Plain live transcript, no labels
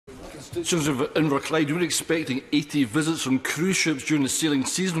constituents of Inverclyde, we're expecting 80 visits from cruise ships during the sailing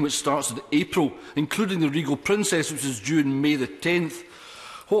season, which starts in April, including the Regal Princess, which is due on May the 10th.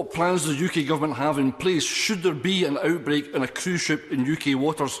 What plans does the UK Government have in place should there be an outbreak on a cruise ship in UK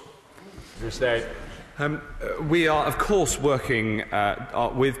waters? We are, of course, working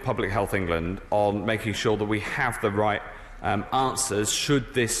with Public Health England on making sure that we have the right answers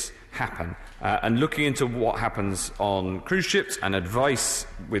should this happen. And looking into what happens on cruise ships and advice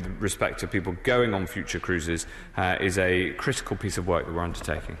with respect to people going on future cruises is a critical piece of work that we're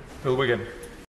undertaking. Bill Wigan.